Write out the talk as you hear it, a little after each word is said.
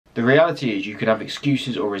The reality is you can have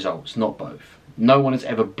excuses or results, not both. No one has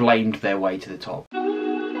ever blamed their way to the top.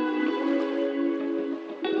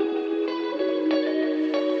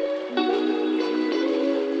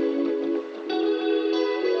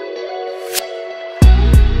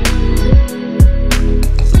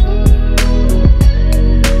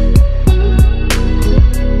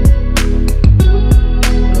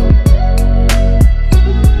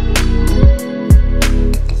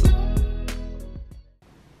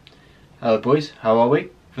 Hello boys, how are we?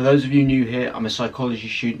 For those of you new here, I'm a psychology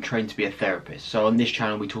student trained to be a therapist. So on this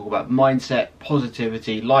channel we talk about mindset,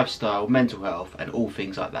 positivity, lifestyle, mental health and all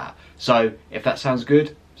things like that. So if that sounds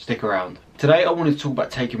good, stick around. Today I wanted to talk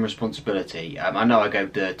about taking responsibility. I know I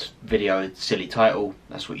gave the video a silly title,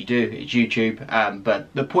 that's what you do, it's YouTube,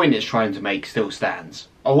 but the point it's trying to make still stands.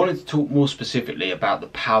 I wanted to talk more specifically about the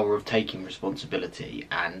power of taking responsibility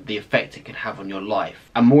and the effect it can have on your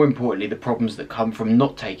life, and more importantly the problems that come from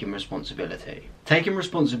not taking responsibility. Taking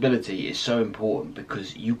responsibility is so important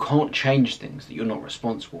because you can't change things that you're not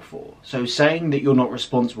responsible for. So saying that you're not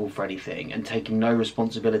responsible for anything and taking no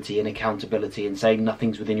responsibility and accountability and saying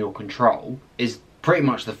nothing's within your control is pretty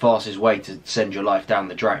much the fastest way to send your life down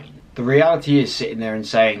the drain. The reality is sitting there and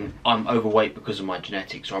saying I'm overweight because of my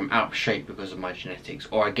genetics, or I'm out of shape because of my genetics,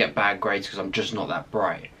 or I get bad grades because I'm just not that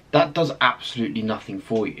bright. That does absolutely nothing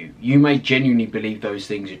for you. You may genuinely believe those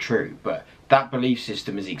things are true, but that belief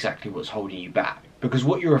system is exactly what's holding you back. Because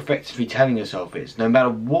what you're effectively telling yourself is, no matter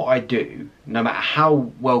what I do, no matter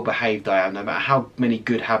how well behaved I am, no matter how many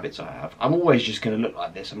good habits I have, I'm always just going to look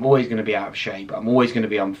like this. I'm always going to be out of shape. I'm always going to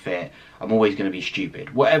be unfit. I'm always going to be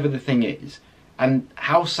stupid. Whatever the thing is. And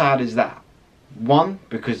how sad is that? One,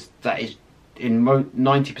 because that is in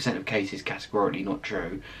 90% of cases categorically not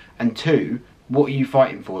true. And two, what are you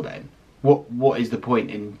fighting for then? What is the point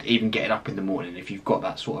in even getting up in the morning if you've got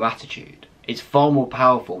that sort of attitude? It's far more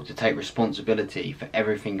powerful to take responsibility for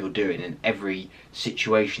everything you're doing and every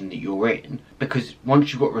situation that you're in, because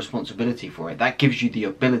once you've got responsibility for it, that gives you the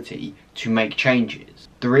ability to make changes.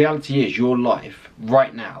 The reality is your life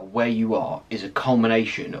right now, where you are, is a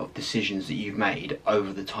culmination of decisions that you've made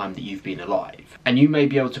over the time that you've been alive. And you may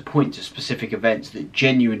be able to point to specific events that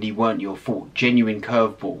genuinely weren't your fault, genuine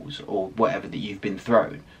curveballs or whatever that you've been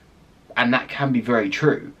thrown. And that can be very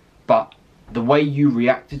true, but the way you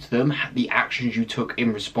reacted to them, the actions you took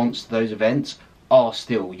in response to those events, are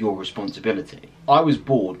still your responsibility. I was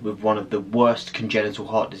born with one of the worst congenital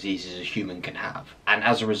heart diseases a human can have, and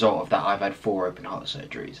as a result of that I've had 4 open heart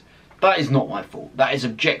surgeries. That is not my fault. That is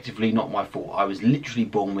objectively not my fault. I was literally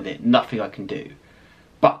born with it, nothing I can do.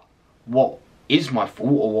 But what is my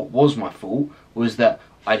fault, or what was my fault, was that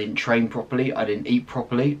I didn't train properly, I didn't eat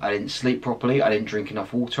properly, I didn't sleep properly, I didn't drink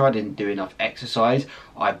enough water, I didn't do enough exercise.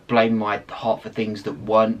 I blamed my heart for things that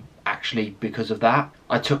weren't actually because of that.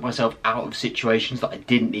 I took myself out of situations that I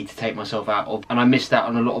didn't need to take myself out of, and I missed out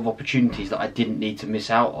on a lot of opportunities that I didn't need to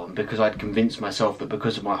miss out on because I'd convinced myself that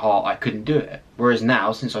because of my heart I couldn't do it. Whereas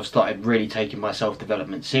now, since I've started really taking my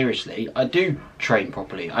self-development seriously, I do train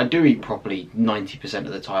properly, I do eat properly 90%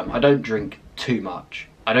 of the time, I don't drink too much.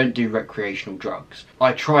 I don't do recreational drugs.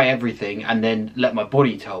 I try everything and then let my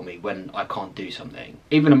body tell me when I can't do something.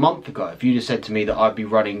 Even a month ago, if you'd have said to me that I'd be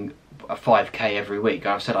running a 5k every week,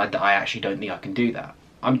 I've said I actually don't think I can do that.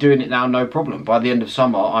 I'm doing it now, no problem. By the end of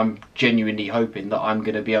summer, I'm genuinely hoping that I'm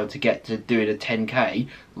going to be able to get to doing a 10k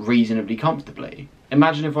reasonably comfortably.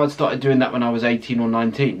 Imagine if I'd started doing that when I was 18 or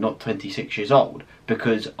 19, not 26 years old,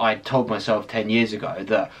 because I told myself 10 years ago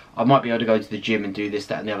that I might be able to go to the gym and do this,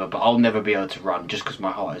 that and the other, but I'll never be able to run just because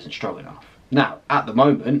my heart isn't strong enough. Now, at the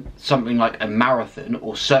moment, something like a marathon,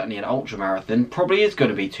 or certainly an ultra marathon, probably is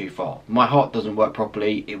going to be too far. My heart doesn't work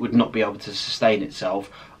properly, it would not be able to sustain itself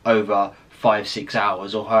over 5-6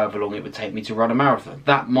 hours or however long it would take me to run a marathon.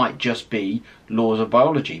 That might just be laws of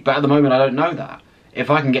biology, but at the moment I don't know that. If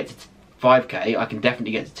I can get to 5k, I can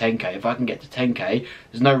definitely get to 10k. If I can get to 10k,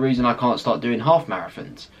 there's no reason I can't start doing half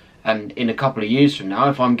marathons. And in a couple of years from now,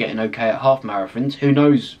 if I'm getting okay at half marathons, who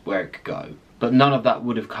knows where it could go. But none of that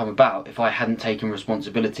would have come about if I hadn't taken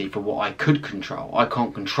responsibility for what I could control. I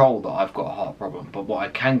can't control that I've got a heart problem, but what I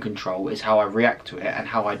can control is how I react to it and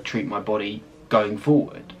how I treat my body going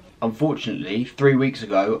forward. Unfortunately, 3 weeks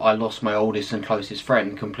ago, I lost my oldest and closest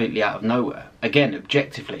friend completely out of nowhere. Again,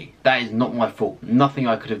 objectively, that is not my fault. Nothing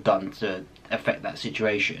I could have done to affect that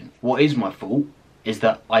situation. What is my fault is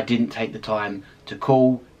that I didn't take the time to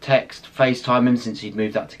call, text, FaceTime him since he'd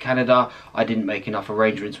moved out to Canada. I didn't make enough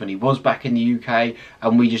arrangements when he was back in the UK,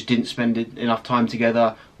 and we just didn't spend enough time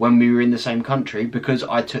together when we were in the same country because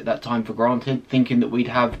I took that time for granted, thinking that we'd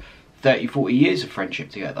have 30-40 years of friendship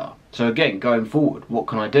together. So again, going forward, what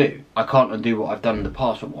can I do? I can't undo what I've done in the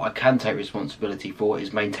past, but what I can take responsibility for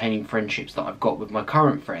is maintaining friendships that I've got with my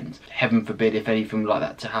current friends. Heaven forbid if anything like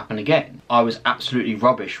that to happen again. I was absolutely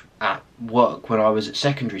rubbish at work when I was at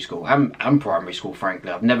secondary school and primary school, frankly.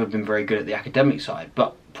 I've never been very good at the academic side,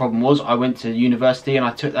 but problem was I went to university and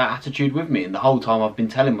I took that attitude with me, and the whole time I've been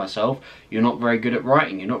telling myself, you're not very good at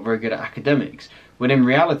writing, you're not very good at academics. When in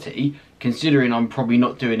reality, considering I'm probably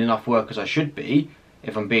not doing enough work as I should be,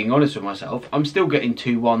 if I'm being honest with myself, I'm still getting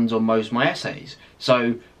 2-1s on most of my essays.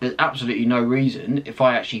 So there's absolutely no reason, if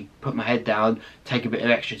I actually put my head down, take a bit of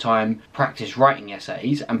extra time, practice writing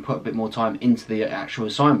essays and put a bit more time into the actual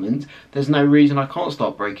assignment, there's no reason I can't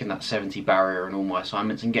start breaking that 70 barrier in all my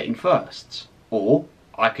assignments and getting firsts. Or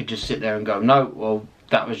I could just sit there and go, no, well,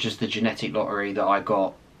 that was just the genetic lottery that I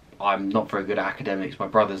got. I'm not very good at academics, my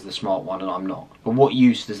brother's the smart one and I'm not. But what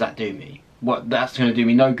use does that do me? That's going to do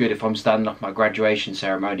me no good if I'm standing up at my graduation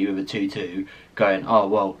ceremony with a 2-2 going, oh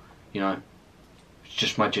well, you know, it's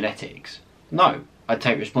just my genetics. No, I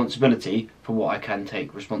take responsibility for what I can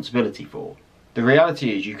take responsibility for. The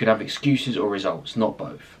reality is you can have excuses or results, not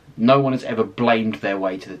both. No one has ever blamed their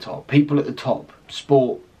way to the top. People at the top,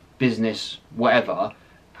 sport, business, whatever,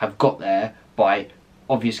 have got there by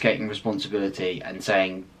obfuscating responsibility and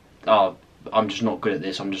saying, oh, I'm just not good at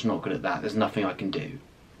this, I'm just not good at that, there's nothing I can do.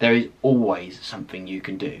 There is always something you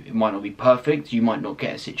can do. It might not be perfect, you might not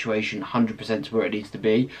get a situation 100% to where it needs to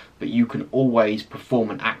be, but you can always perform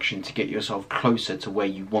an action to get yourself closer to where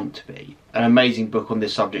you want to be. An amazing book on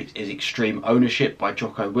this subject is Extreme Ownership by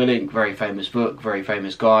Jocko Willink, very famous book, very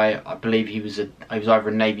famous guy. I believe he was either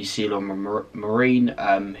a Navy SEAL or a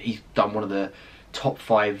Marine. He's done one of the top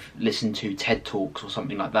 5 listened to TED Talks or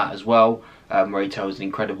something like that as well, where he tells an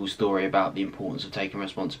incredible story about the importance of taking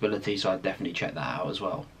responsibility, so I'd definitely check that out as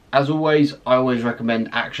well. As always, I always recommend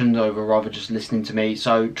actions over rather just listening to me,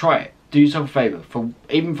 so try it. Do yourself a favour,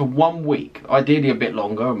 even for 1 week, ideally a bit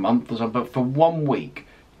longer, a month or something, but for 1 week,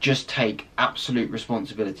 just take absolute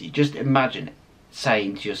responsibility. Just imagine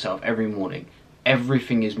saying to yourself every morning,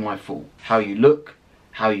 everything is my fault. How you look,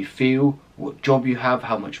 how you feel, what job you have,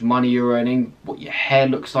 how much money you're earning, what your hair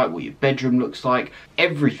looks like, what your bedroom looks like,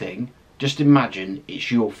 everything, just imagine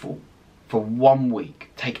it's your fault. For 1 week,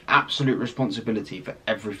 take absolute responsibility for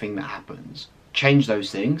everything that happens. Change those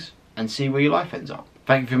things and see where your life ends up.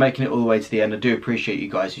 Thank you for making it all the way to the end. I do appreciate you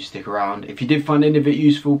guys who stick around. If you did find any of it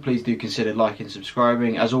useful, please do consider liking and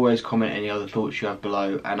subscribing. As always, comment any other thoughts you have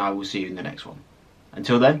below and I will see you in the next one.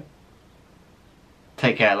 Until then,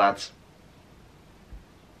 take care lads.